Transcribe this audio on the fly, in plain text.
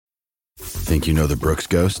Think you know the Brooks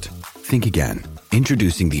Ghost? Think again.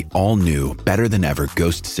 Introducing the all-new, better-than-ever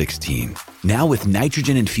Ghost 16. Now with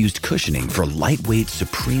nitrogen-infused cushioning for lightweight,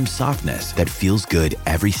 supreme softness that feels good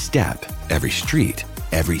every step, every street,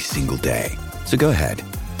 every single day. So go ahead,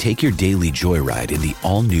 take your daily joyride in the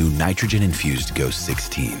all-new nitrogen-infused Ghost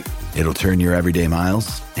 16. It'll turn your everyday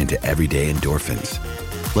miles into everyday endorphins.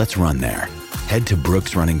 Let's run there. Head to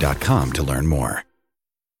brooksrunning.com to learn more.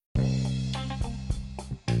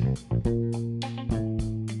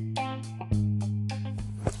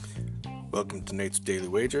 Welcome to Nate's Daily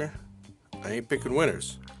Wager. I ain't picking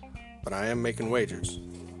winners, but I am making wagers.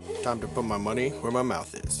 Time to put my money where my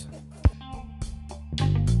mouth is.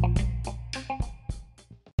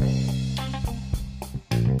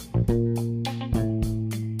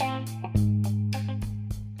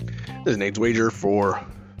 This is Nate's Wager for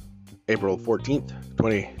April 14th,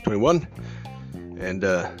 2021. And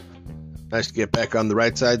nice to get back on the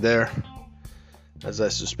right side there. As I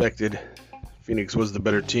suspected, Phoenix was the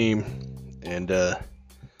better team and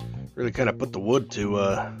really kind of put the wood to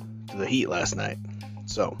the Heat last night.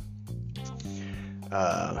 So,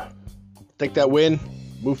 take that win,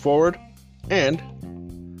 move forward, and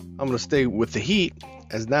I'm going to stay with the Heat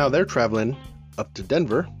as now they're traveling up to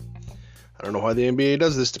Denver. I don't know why the NBA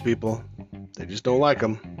does this to people. They just don't like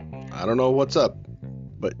them. I don't know what's up,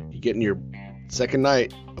 but you get in your second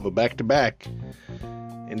night of a back-to-back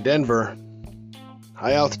in Denver,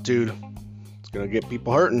 high altitude, it's going to get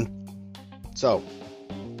people hurting. So,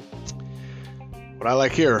 what I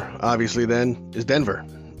like here, obviously, then, is Denver.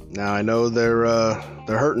 Now, I know they're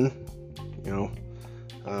hurting,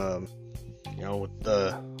 with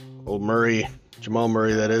old Murray, Jamal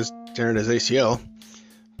Murray, that is, tearing his ACL.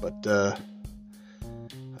 But I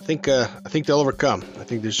think they'll overcome. I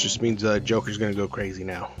think this just means Joker's going to go crazy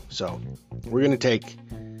now. So, we're going to take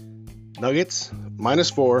Nuggets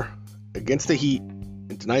 -4 against the Heat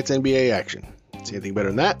in tonight's NBA action. See anything better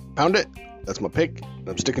than that? Pound it. That's my pick, and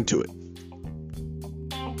I'm sticking to it.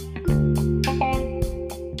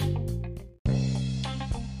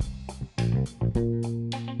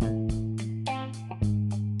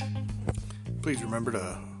 Please remember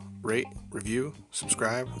to rate, review,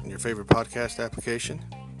 subscribe in your favorite podcast application.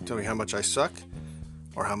 Tell me how much I suck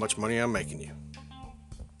or how much money I'm making you.